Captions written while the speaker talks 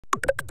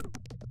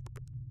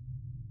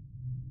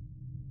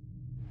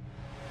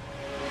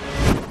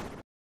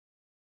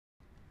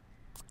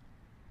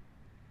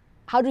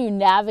how do you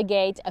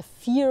navigate a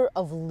fear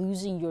of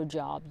losing your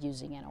job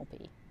using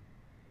NLP?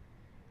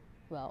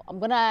 Well, I'm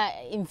going to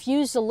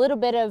infuse a little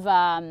bit of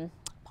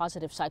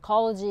positive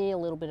psychology, a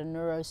little bit of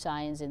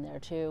neuroscience in there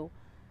too,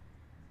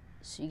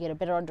 so you get a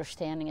better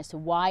understanding as to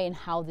why and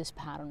how this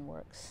pattern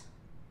works.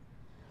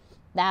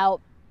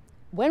 Now,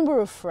 when we're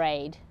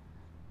afraid,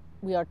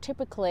 we are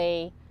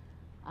typically,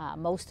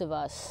 most of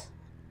us,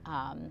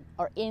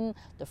 are in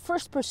the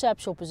first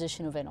perceptual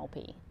position of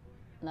NLP.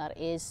 And that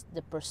is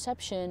the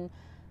perception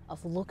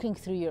of looking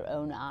through your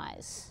own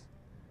eyes.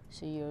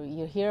 So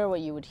you hear what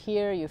you would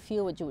hear, you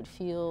feel what you would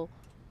feel,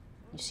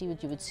 you see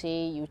what you would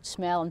see, you would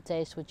smell and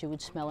taste what you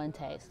would smell and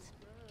taste.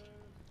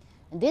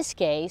 In this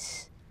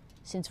case,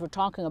 since we're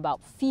talking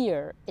about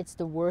fear, it's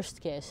the worst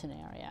case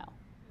scenario.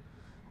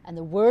 And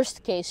the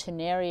worst case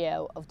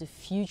scenario of the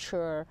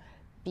future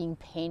being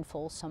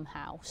painful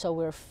somehow, so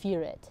we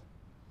fear it.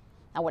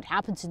 Now what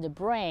happens in the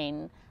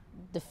brain,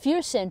 the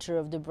fear center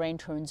of the brain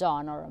turns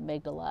on, our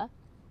amygdala,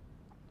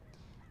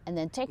 and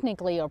then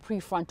technically our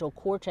prefrontal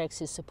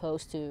cortex is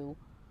supposed to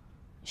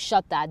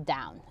shut that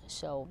down.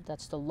 So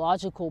that's the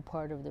logical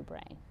part of the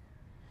brain.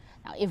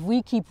 Now if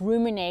we keep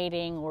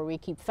ruminating or we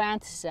keep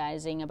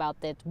fantasizing about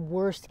that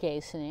worst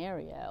case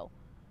scenario,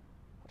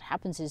 what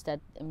happens is that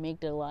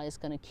amygdala is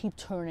going to keep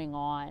turning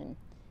on,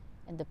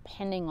 and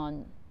depending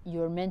on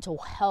your mental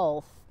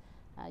health,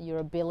 your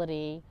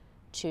ability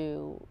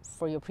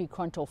for your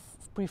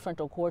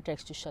prefrontal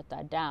cortex to shut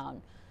that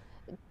down,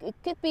 it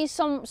could be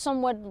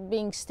somewhat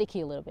being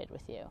sticky a little bit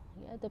with you.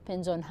 Yeah, it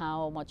depends on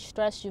how much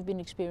stress you've been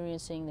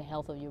experiencing, the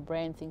health of your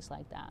brain, things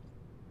like that.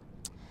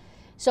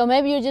 So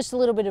maybe you're just a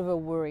little bit of a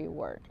worry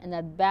wart, and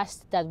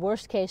that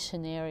worst case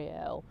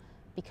scenario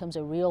becomes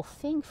a real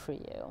thing for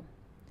you.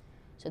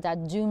 So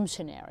that doom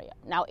scenario.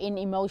 Now in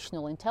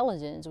emotional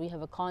intelligence, we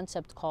have a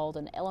concept called,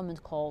 an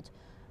element called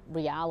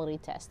reality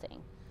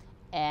testing.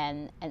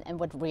 And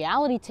what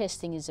reality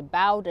testing is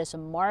about as a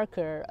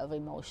marker of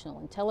emotional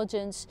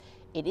intelligence,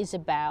 it is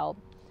about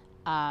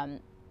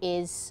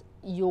is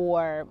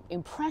your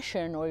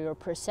impression or your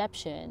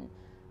perception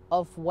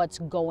of what's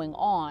going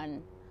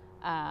on,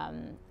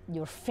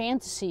 your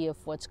fantasy of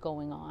what's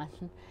going on,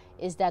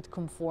 is that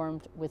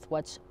conformed with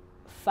what's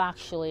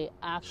factually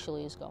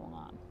actually is going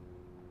on.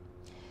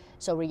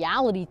 So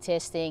reality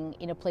testing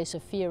in a place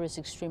of fear is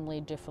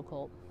extremely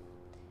difficult.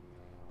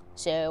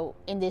 So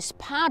in this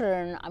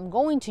pattern, I'm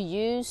going to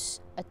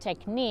use a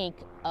technique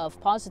of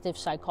positive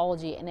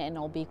psychology and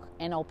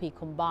NLP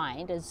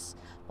combined, as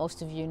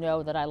most of you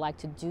know that I like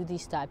to do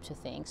these types of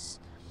things.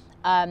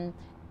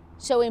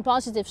 So in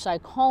positive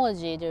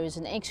psychology, there is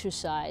an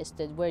exercise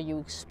where you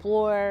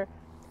explore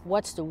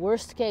what's the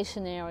worst case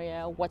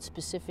scenario, what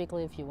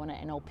specifically, if you want to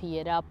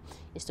NLP it up,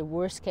 is the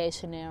worst case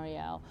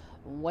scenario,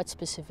 what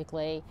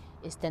specifically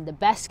is then the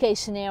best case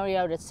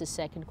scenario, that's the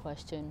second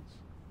question.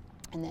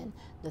 And then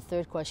the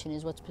third question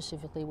is what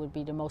specifically would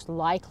be the most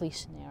likely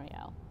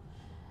scenario.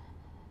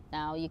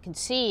 Now you can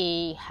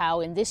see how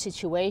in this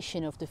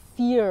situation of the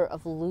fear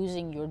of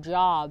losing your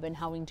job and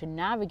having to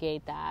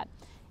navigate that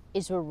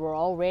is where we're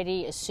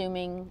already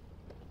assuming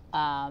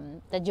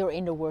that you're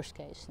in the worst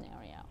case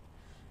scenario.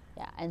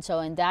 Yeah, and so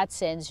in that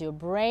sense, your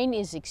brain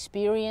is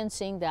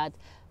experiencing that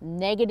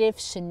negative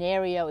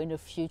scenario in the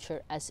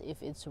future as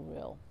if it's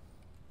real.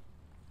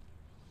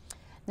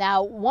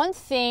 Now, one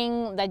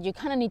thing that you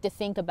kind of need to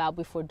think about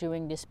before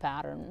doing this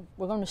pattern,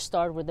 we're going to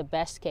start with the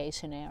best case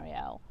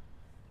scenario.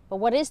 But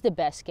what is the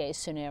best case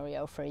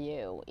scenario for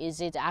you? Is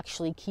it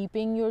actually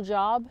keeping your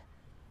job?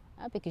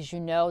 Because you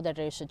know that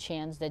there's a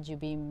chance that you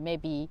be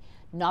maybe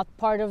not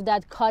part of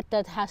that cut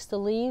that has to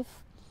leave.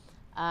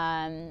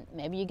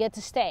 Maybe you get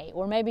to stay.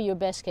 Or maybe your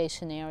best case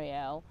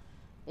scenario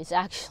is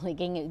actually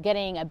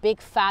getting a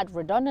big fat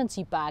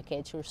redundancy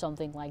package or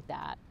something like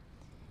that.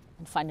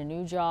 And find a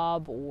new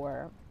job,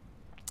 or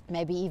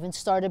maybe even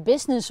start a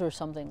business or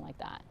something like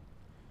that.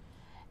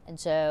 And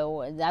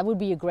so that would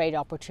be a great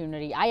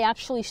opportunity. I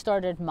actually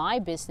started my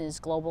business,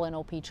 Global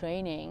NLP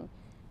Training,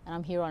 and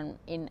I'm here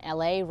in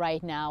LA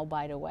right now,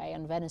 by the way,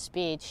 on Venice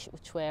Beach,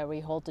 where we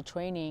hold the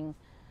training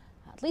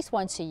at least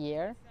once a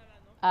year,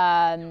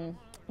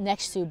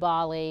 next to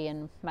Bali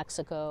and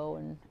Mexico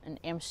and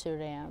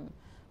Amsterdam.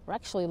 We're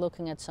actually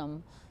looking at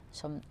some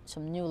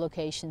new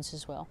locations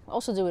as well. We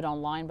also do it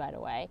online, by the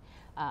way,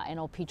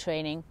 NLP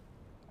training.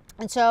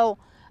 And so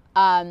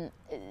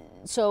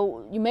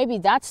maybe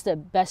that's the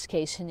best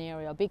case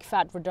scenario, a big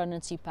fat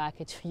redundancy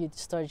package for you to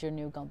start your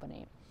new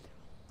company.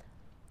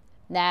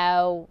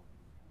 Now,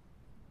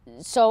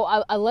 so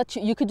I'll let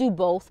you could do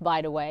both,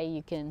 by the way.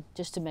 You can,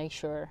 just to make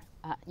sure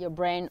your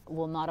brain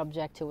will not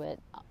object to it,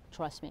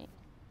 trust me.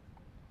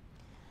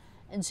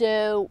 And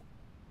so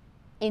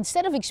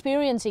instead of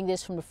experiencing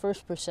this from the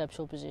first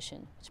perceptual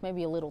position, which may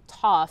be a little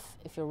tough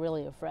if you're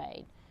really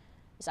afraid,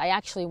 is I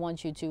actually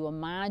want you to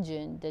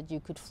imagine that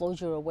you could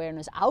float your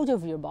awareness out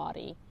of your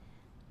body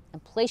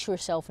and place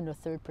yourself in the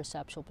third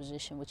perceptual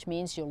position, which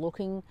means you're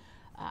looking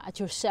at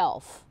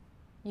yourself.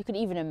 You could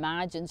even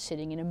imagine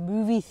sitting in a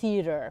movie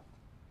theater,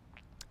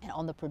 and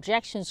on the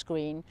projection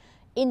screen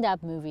in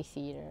that movie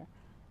theater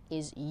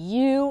is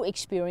you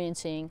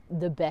experiencing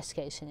the best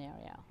case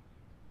scenario.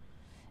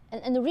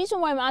 And the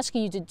reason why I'm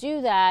asking you to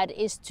do that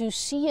is to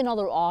see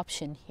another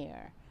option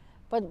here.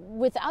 But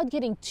without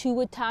getting too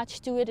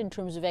attached to it in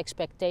terms of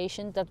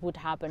expectation. That would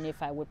happen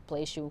if I would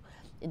place you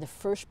in the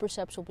first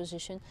perceptual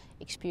position,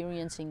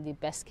 experiencing the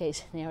best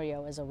case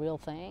scenario as a real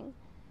thing.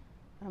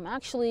 I'm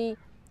actually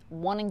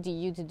wanting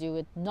you to do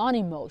it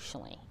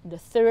non-emotionally, in the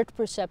third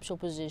perceptual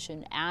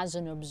position as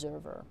an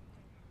observer.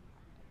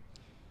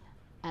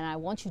 And I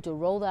want you to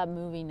roll that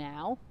movie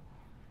now.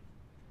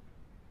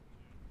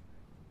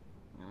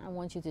 I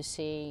want you to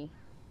see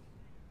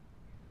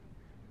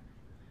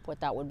what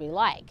that would be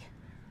like.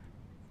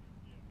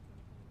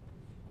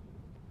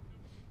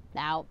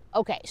 Now,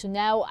 okay, so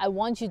now I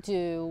want you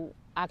to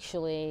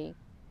actually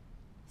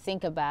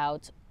think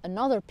about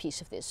another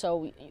piece of this.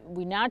 So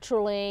we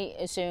naturally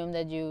assume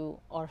that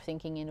you are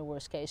thinking in the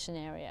worst case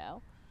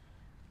scenario.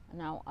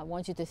 Now I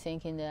want you to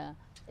think in the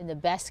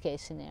best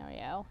case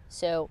scenario.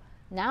 So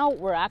now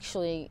we're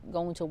actually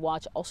going to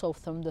watch also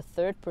from the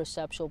third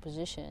perceptual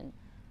position.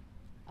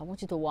 I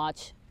want you to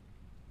watch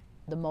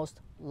the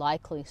most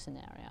likely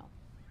scenario.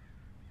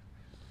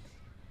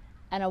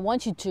 And I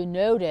want you to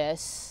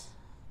notice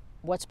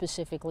what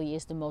specifically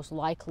is the most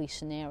likely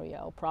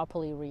scenario,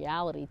 properly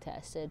reality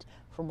tested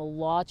from a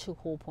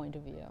logical point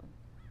of view.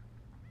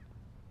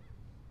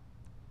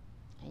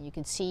 And you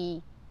can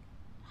see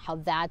how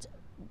that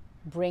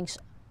brings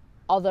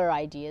other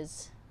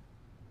ideas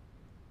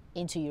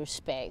into your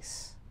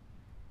space.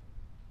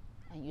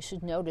 And you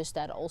should notice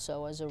that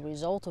also as a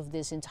result of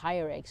this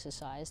entire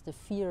exercise, the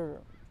fear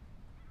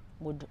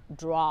would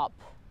drop.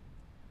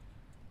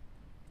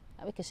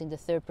 Because in the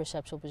third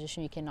perceptual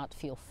position, you cannot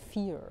feel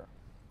fear.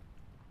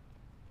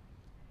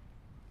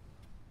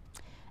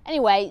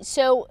 Anyway,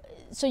 so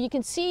you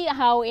can see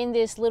how in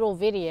this little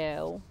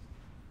video,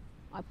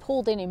 I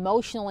pulled in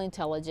emotional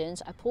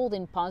intelligence, I pulled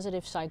in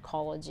positive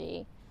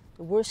psychology,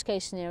 the worst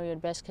case scenario, the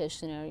best case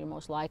scenario,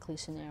 most likely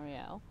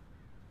scenario.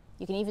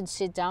 You can even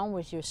sit down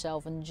with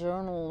yourself and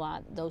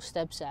journal those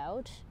steps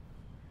out.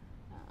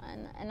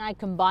 And I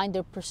combined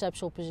the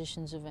perceptual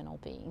positions of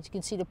NLP. You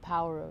can see the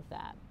power of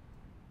that.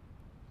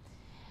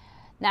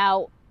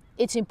 Now,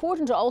 it's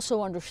important to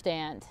also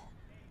understand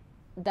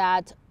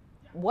that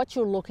what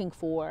you're looking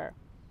for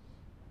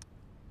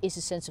is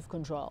a sense of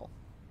control.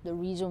 The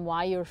reason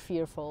why you're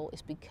fearful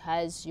is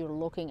because you're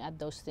looking at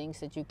those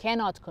things that you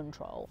cannot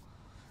control,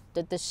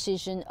 the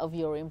decision of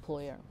your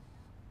employer.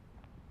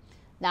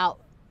 Now,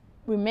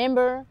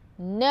 remember,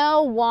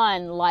 no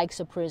one likes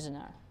a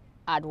prisoner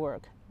at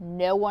work.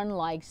 No one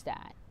likes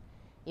that.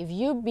 If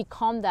you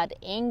become that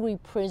angry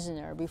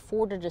prisoner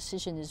before the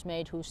decision is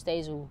made who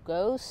stays or who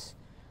goes,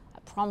 I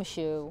promise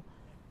you,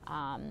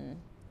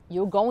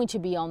 you're going to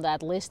be on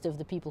that list of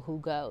the people who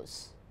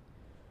goes.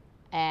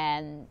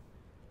 And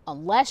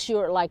unless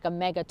you're like a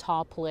mega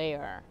top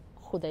player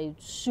who they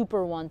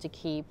super want to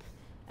keep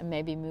and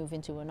maybe move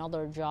into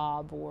another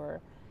job or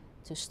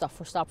to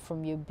stop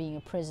from you being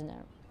a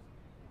prisoner.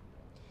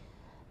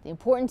 The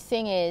important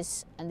thing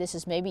is, and this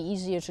is maybe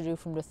easier to do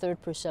from the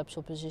third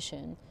perceptual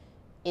position,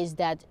 is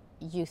that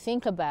you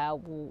think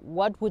about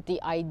what would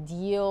the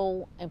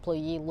ideal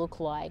employee look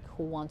like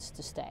who wants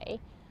to stay.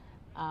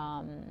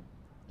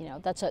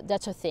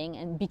 That's a thing,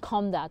 and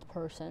become that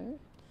person.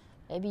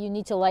 Maybe you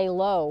need to lay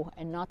low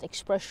and not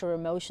express your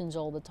emotions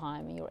all the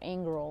time, and your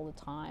anger all the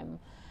time,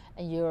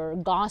 and your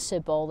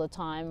gossip all the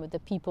time with the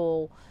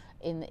people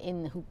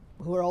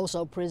who are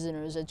also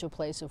prisoners at your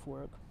place of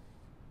work.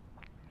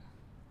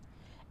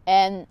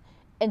 And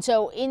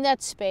so in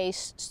that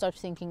space, start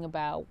thinking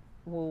about,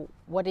 well,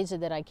 what is it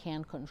that I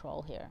can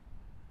control here?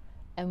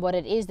 And what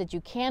it is that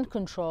you can't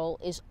control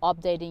is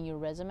updating your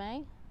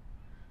resume.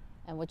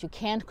 And what you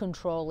can't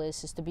control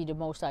is to be the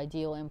most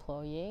ideal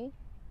employee.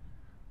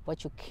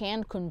 What you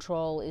can't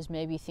control is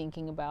maybe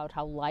thinking about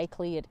how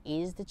likely it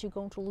is that you're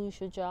going to lose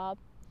your job.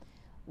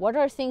 What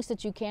are things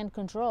that you can't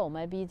control?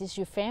 Maybe it is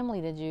your family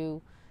that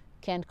you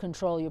can't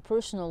control, your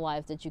personal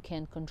life that you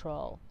can't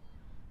control.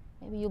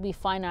 Maybe you'll be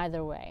fine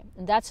either way.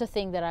 And that's a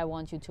thing that I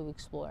want you to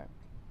explore.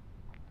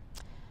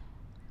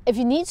 If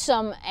you need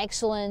some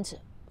excellent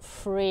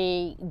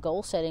free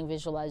goal-setting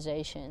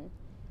visualization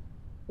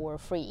or a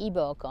free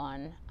ebook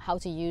on how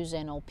to use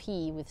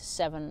NLP with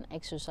 7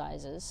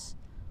 exercises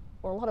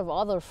or a lot of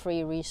other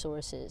free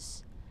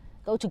resources,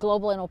 go to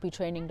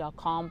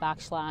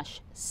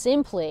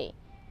globalnlptraining.com/simply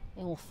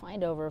and you'll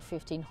find over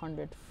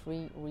 1,500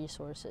 free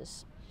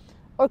resources.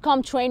 Or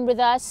come train with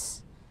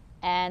us.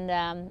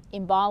 And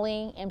in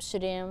Bali,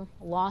 Amsterdam,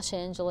 Los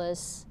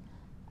Angeles,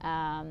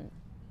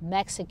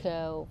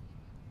 Mexico,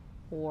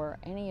 or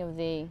any of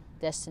the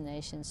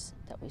destinations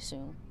that we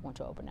soon want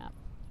to open up.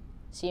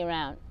 See you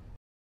around.